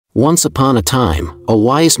Once upon a time, a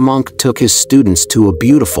wise monk took his students to a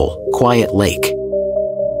beautiful, quiet lake.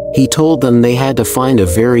 He told them they had to find a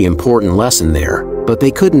very important lesson there, but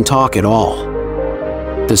they couldn't talk at all.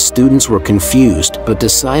 The students were confused but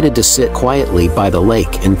decided to sit quietly by the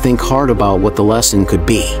lake and think hard about what the lesson could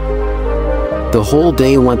be. The whole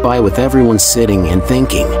day went by with everyone sitting and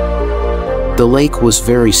thinking. The lake was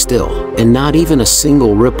very still, and not even a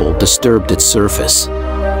single ripple disturbed its surface.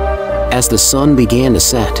 As the sun began to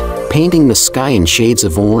set, painting the sky in shades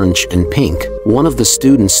of orange and pink, one of the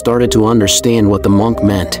students started to understand what the monk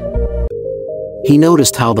meant. He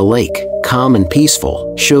noticed how the lake, calm and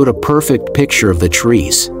peaceful, showed a perfect picture of the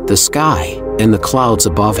trees, the sky, and the clouds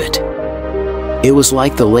above it. It was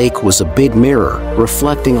like the lake was a big mirror,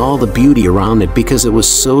 reflecting all the beauty around it because it was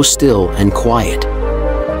so still and quiet.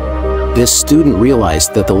 This student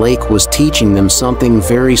realized that the lake was teaching them something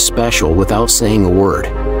very special without saying a word.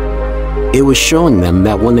 It was showing them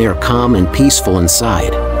that when they are calm and peaceful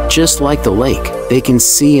inside, just like the lake, they can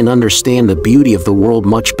see and understand the beauty of the world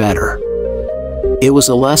much better. It was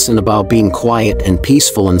a lesson about being quiet and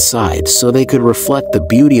peaceful inside so they could reflect the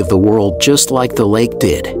beauty of the world just like the lake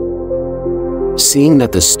did. Seeing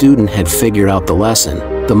that the student had figured out the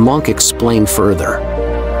lesson, the monk explained further.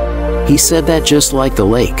 He said that just like the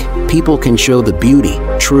lake, people can show the beauty,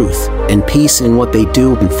 truth, and peace in what they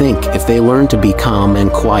do and think if they learn to be calm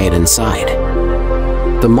and quiet inside.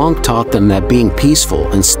 The monk taught them that being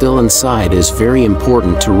peaceful and still inside is very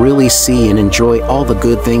important to really see and enjoy all the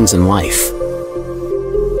good things in life.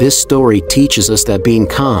 This story teaches us that being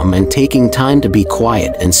calm and taking time to be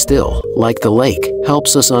quiet and still, like the lake,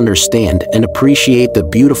 helps us understand and appreciate the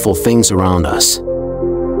beautiful things around us.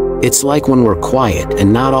 It's like when we're quiet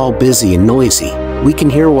and not all busy and noisy, we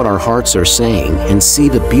can hear what our hearts are saying and see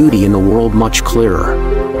the beauty in the world much clearer.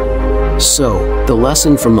 So, the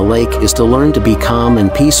lesson from the lake is to learn to be calm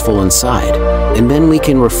and peaceful inside, and then we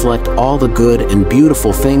can reflect all the good and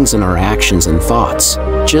beautiful things in our actions and thoughts,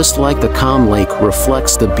 just like the calm lake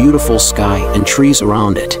reflects the beautiful sky and trees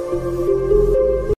around it.